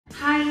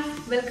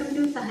Welcome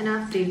to Sahana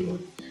Street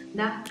Food.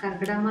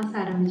 Karkidaka മാസം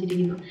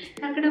ആരംഭിച്ചിരിക്കുന്നു.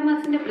 കർക്കിടക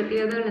മാസത്തിന്റെ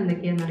പ്രത്യേകതകൾ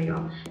എന്തൊക്കെയാണെന്നറിയോ?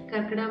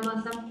 കർക്കിടക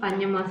മാസം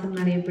പഞ്ഞമാസം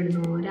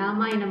എന്നറിയപ്പെടുന്നു,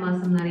 രാമായണ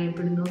മാസം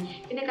എന്നറിയപ്പെടുന്നു.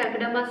 പിന്നെ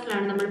കർക്കിടക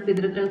മാസത്തിലാണ് നമ്മൾ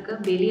പിതൃക്കൾക്ക്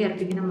ബലി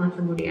അർപ്പിക്കുന്ന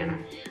മാസം കൂടിയാണ്.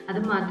 അത്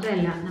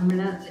മാത്രമല്ല, നമ്മൾ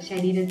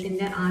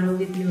ശരീരത്തിന്റെ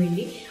ആരോഗ്യത്തിന്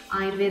വേണ്ടി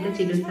ആയുർവേദ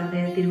ചികിത്സ,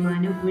 അതായത്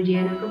തിരുമാനം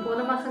ഒഴിയാനും ഒക്കെ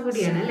പോകുന്ന മാസം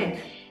കൂടിയാണ് അല്ലേ?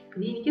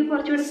 പിന്നെ എനിക്ക്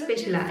കുറച്ചുകൂടി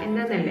സ്പെഷ്യലാണ്.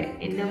 എന്താണെന്നല്ലേ,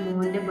 എൻ്റെ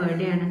മോൻ്റെ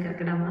ബർത്ത്ഡേ ആണ്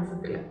കർക്കിടക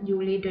മാസത്തിൽ.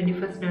 ജൂലൈ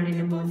 21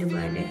 എൻ്റെ മോൻ്റെ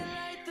ബർത്ത്ഡേ.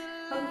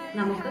 അപ്പം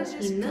നമുക്ക്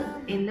ഇന്ന്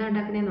എന്താ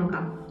ഉണ്ടാക്കുന്നതെന്ന്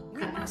നോക്കാം.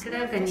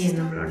 കർക്കിടക കഞ്ഞിയാണ്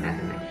നമ്മൾ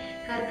ഉണ്ടാക്കുന്നത്.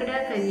 കർക്കിടക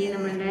കഞ്ഞി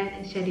നമ്മളുടെ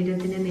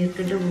ശരീരത്തിന്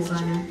നീർക്കെട്ട്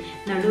പോകാനും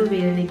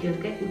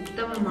നടുവേദനയ്ക്കൊക്കെ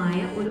ഉത്തമമായ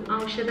ഒരു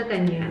ഔഷധ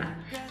കഞ്ഞിയാണ്.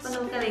 അപ്പം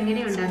നമുക്കത്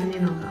എങ്ങനെയാണ്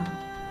ഉണ്ടാക്കുന്നതെന്ന് നോക്കാം.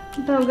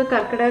 ഇപ്പോൾ നമുക്ക്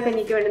കർക്കിടക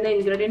കഞ്ഞിക്ക് വേണ്ടുന്ന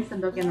ഇൻഗ്രീഡിയൻസ്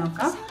എന്തൊക്കെയാണെന്ന്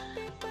നോക്കാം.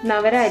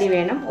 നവര അരി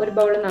വേണം, ഒരു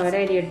ബൗൾ നവര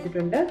അരി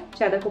എടുത്തിട്ടുണ്ട്.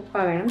 ചതകുപ്പ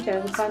വേണം.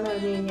 ചതകുപ്പ എന്ന്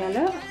പറഞ്ഞു കഴിഞ്ഞാൽ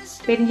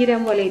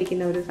പെരിഞ്ജീരകം പോലെ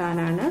ഇരിക്കുന്ന ഒരു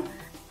സാധനമാണ്.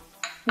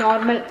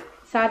 നോർമൽ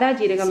സാദാ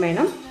ജീരകം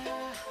വേണം.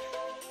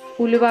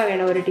 ഉലുവ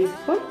വേണം 1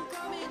 ടീസ്പൂൺ.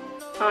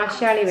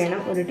 ആശാളി വേണം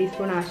 1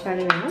 ടീസ്പൂൺ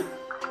ആശാളി വേണം.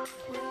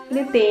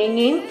 പിന്നെ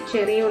തേങ്ങയും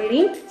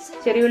ചെറിയുള്ളി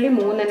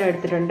 3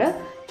 എടുത്തിട്ടുണ്ട്.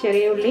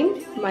 ചെറിയുള്ളിയും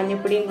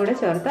മഞ്ഞൾപ്പൊടിയും കൂടെ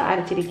ചേർത്ത്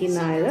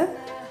അരച്ചിരിക്കുന്നതായത്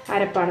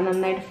അരപ്പാണ്.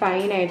 നന്നായിട്ട്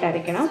ഫൈനായിട്ട്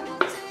അരയ്ക്കണം.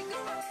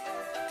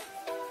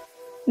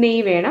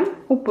 നെയ്യ് വേണം,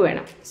 ഉപ്പ്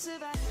വേണം,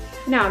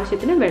 പിന്നെ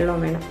ആവശ്യത്തിന് വെള്ളവും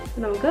വേണം.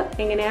 നമുക്ക്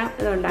എങ്ങനെയാണ്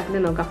ഇത്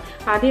ഉണ്ടാക്കുന്നത് നോക്കാം.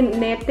 ആദ്യം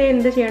നേരത്തെ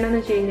എന്ത് ചെയ്യണമെന്ന്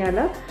വെച്ച് കഴിഞ്ഞാൽ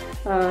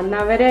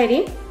നവര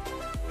അരിയും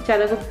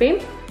ചതകുപ്പയും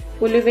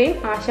ഉലുവയും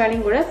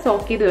ആശാളിയും കൂടെ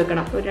സോക്ക് ചെയ്ത്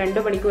വെക്കണം. ഒരു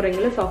 2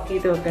 മണിക്കൂറെങ്കിലും സോക്ക്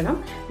ചെയ്ത് വെക്കണം.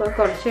 അപ്പോൾ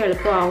കുറച്ച്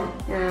എളുപ്പമാവും,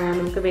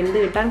 നമുക്ക് വെന്ത്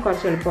കിട്ടാൻ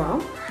കുറച്ച്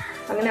എളുപ്പമാവും.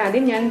 അങ്ങനെ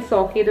ആദ്യം ഞാൻ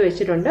സോക്ക് ചെയ്ത്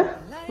വെച്ചിട്ടുണ്ട്,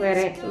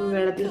 വേറെ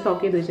വെള്ളത്തിൽ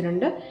സോക്ക് ചെയ്ത്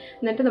വെച്ചിട്ടുണ്ട്.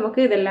 എന്നിട്ട് നമുക്ക്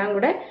ഇതെല്ലാം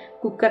കൂടെ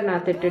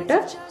കുക്കറിനകത്തിട്ടിട്ട്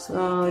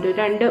ഒരു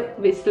 2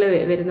 വിസിൽ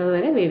വരുന്നത്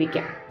വരെ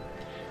വേവിക്കാം.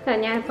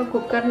 ഞാനിപ്പോൾ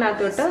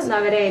കുക്കറിനകത്തോട്ട്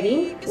നവര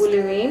അരിയും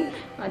ഉലുവയും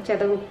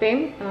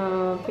ചതകുപ്പയും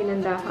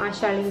പിന്നെന്താ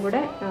ആശാളിയും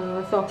കൂടെ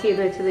സോക്ക് ചെയ്ത്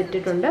വെച്ചത്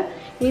ഇട്ടിട്ടുണ്ട്.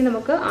 ഇനി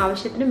നമുക്ക്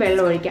ആവശ്യത്തിന്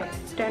വെള്ളം ഒഴിക്കാം.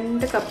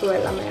 2 കപ്പ്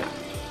വെള്ളം വേണം.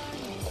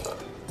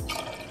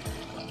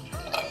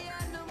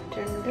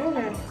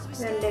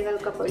 2.25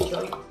 കപ്പ്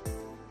ഒഴിച്ചോളൂ.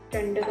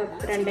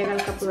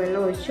 2.25 കപ്പ്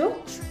വെള്ളം ഒഴിച്ചു.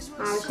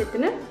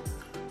 ആവശ്യത്തിന്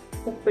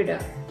ഉപ്പിടുക.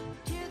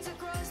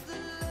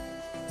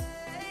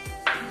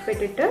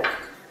 ഉപ്പിട്ടിട്ട്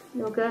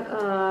നമുക്ക്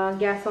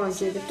ഗ്യാസ് ഓൺ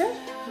ചെയ്തിട്ട്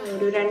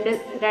ഒരു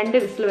 2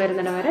 വിസിൽ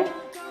വരുന്നിടം വരെ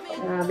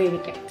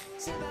വേവിക്കാം.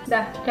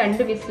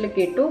 2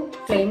 വിസിലൊക്കെ ഇട്ടു.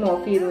 ഫ്ലെയിം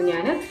ഓഫ് ചെയ്തു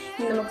ഞാൻ.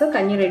 ഇനി നമുക്ക്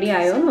കഞ്ഞി റെഡി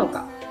ആയോ എന്ന്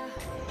നോക്കാം.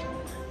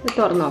 ഇത്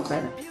തുറന്ന്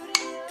നോക്കാം.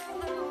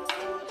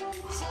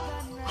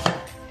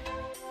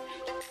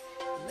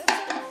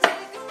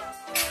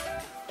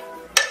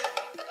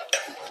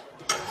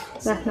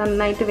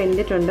 നന്നായിട്ട്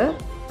വെന്തിട്ടുണ്ട്.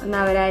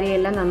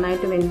 നവരാരിയെല്ലാം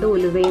നന്നായിട്ട് വെന്തു,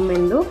 ഉലുവയും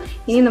വെന്തു.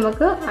 ഇനി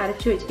നമുക്ക്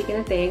അരച്ചു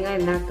വെച്ചിരിക്കുന്ന തേങ്ങ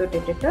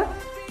ഇതിനകത്തോട്ടിട്ടിട്ട്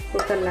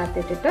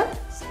കുക്കറിനകത്തിട്ടിട്ട്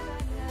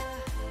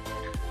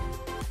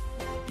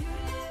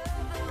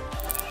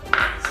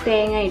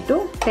തേങ്ങ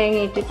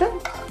ഇട്ടിട്ട്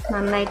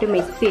നന്നായിട്ട്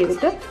മിക്സ്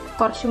ചെയ്തിട്ട്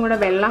കുറച്ചും കൂടെ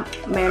വെള്ളം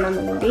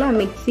വേണമെന്നുണ്ടെങ്കിൽ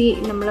മിക്സി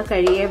നമ്മൾ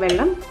കഴുകിയ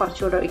വെള്ളം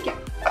കുറച്ചുകൂടെ ഒഴിക്കാം.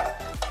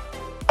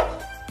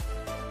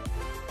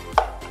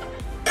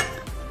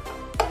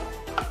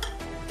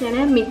 ഞാൻ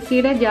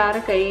മിക്സിയുടെ ജാറ്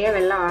കഴുകിയ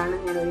വെള്ളമാണ്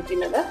ഞാൻ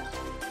ഒഴിക്കുന്നത്.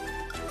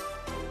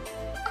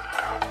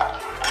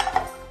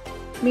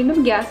 വീണ്ടും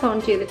ഗ്യാസ് ഓൺ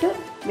ചെയ്തിട്ട്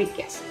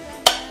വയ്ക്കാം.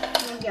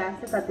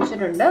 ഗ്യാസ്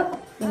കത്തിച്ചിട്ടുണ്ട്.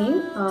 ഇനി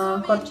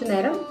കുറച്ച്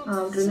നേരം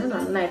അവിടുന്ന്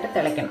നന്നായിട്ട്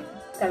തിളയ്ക്കണം.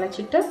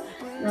 തിളച്ചിട്ട്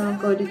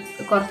നമുക്ക്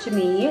കുറച്ച്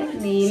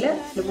നെയ്യിൽ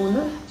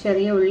 3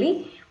 ചെറിയ ഉള്ളി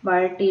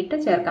വഴട്ടിയിട്ട്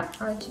ചേർക്കാം.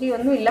 ഇച്ചിരി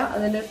ഒന്നുമില്ല,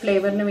 അതിൻ്റെ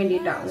ഫ്ലേവറിന്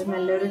വേണ്ടിയിട്ടാണ്, അത്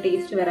നല്ലൊരു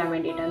ടേസ്റ്റ് വരാൻ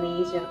വേണ്ടിയിട്ടാണ്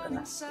നെയ്യ്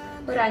ചേർക്കുന്നത്.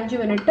 ഒരു 5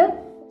 മിനിറ്റ്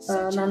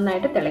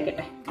നന്നായിട്ട്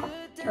തിളയ്ക്കട്ടെ,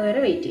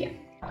 അതുവരെ വെയിറ്റ് ചെയ്യാം.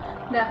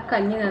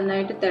 കഞ്ഞി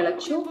നന്നായിട്ട്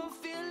തിളച്ചു,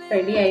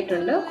 റെഡി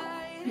ആയിട്ടുണ്ട്.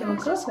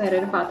 നമുക്ക്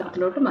വേറൊരു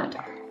പാത്രത്തിലോട്ട്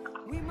മാറ്റാം.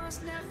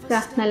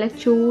 നല്ല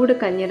ചൂട്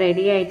കഞ്ഞി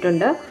റെഡി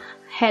ആയിട്ടുണ്ട്.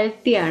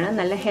 ഹെൽത്തിയാണ്,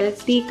 നല്ല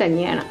ഹെൽത്തി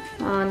കഞ്ഞിയാണ്.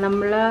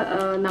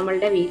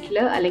 നമ്മളുടെ വീട്ടിൽ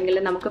അല്ലെങ്കിൽ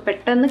നമുക്ക്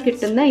പെട്ടെന്ന്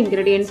കിട്ടുന്ന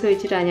ഇൻഗ്രീഡിയൻസ്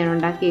വെച്ചിട്ടാണ് ഞാൻ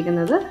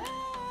ഉണ്ടാക്കിയിരിക്കുന്നത്.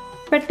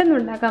 പെട്ടെന്ന്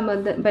ഉണ്ടാക്കാൻ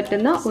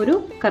പറ്റുന്ന ഒരു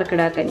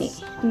കർക്കിടക കഞ്ഞി.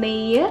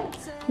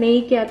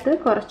 നെയ്ക്കകത്ത്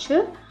കുറച്ച്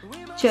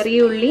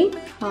ചെറിയ ഉള്ളി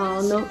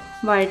ഒന്ന്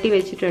വഴട്ടി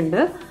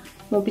വെച്ചിട്ടുണ്ട്,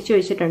 മൂപ്പിച്ച്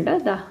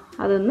വെച്ചിട്ടുണ്ട്.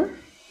 അതൊന്ന്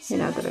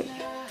ഇതിനകത്ത്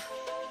വയ്ക്കും.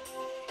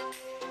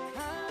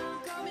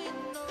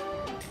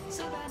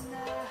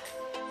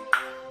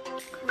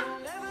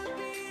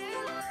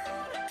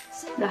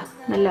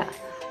 നല്ല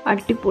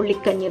അടിപൊളി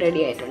കഞ്ഞി റെഡി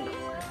ആയിട്ടുണ്ട്.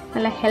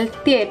 നല്ല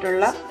ഹെൽത്തി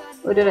ആയിട്ടുള്ള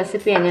ഒരു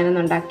റെസിപ്പിയാണ്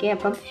ഞാനൊന്ന് ഉണ്ടാക്കിയത്.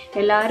 അപ്പം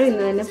എല്ലാവരും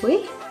ഇന്ന് തന്നെ പോയി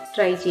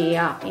ട്രൈ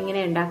ചെയ്യുക, എങ്ങനെ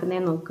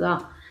ഉണ്ടാക്കുന്നതെന്ന് നോക്കുക.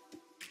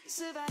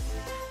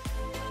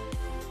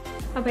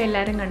 അപ്പോൾ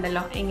എല്ലാവരും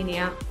കണ്ടല്ലോ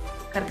എങ്ങനെയാണ്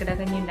കർക്കിടക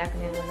കഞ്ഞി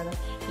ഉണ്ടാക്കുന്നതെന്നുള്ളത്.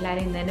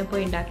 എല്ലാവരും ഇന്ന് തന്നെ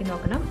പോയി ഉണ്ടാക്കി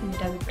നോക്കണം.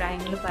 എന്നിട്ട്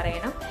അഭിപ്രായങ്ങൾ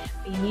പറയണം.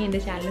 ഇനി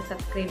എൻ്റെ ചാനൽ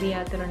സബ്സ്ക്രൈബ്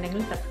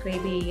ചെയ്യാത്തവരുണ്ടെങ്കിൽ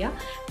സബ്സ്ക്രൈബ് ചെയ്യുക,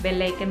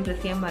 ബെല്ലൈക്കൺ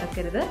പ്രസ് ചെയ്യാൻ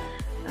മറക്കരുത്.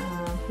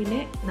 പിന്നെ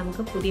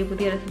നമുക്ക്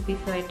പുതിയ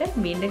റെസിപ്പീസുമായിട്ട്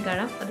വീണ്ടും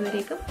കാണാം.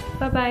 അതുവരേക്കും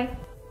ബൈ.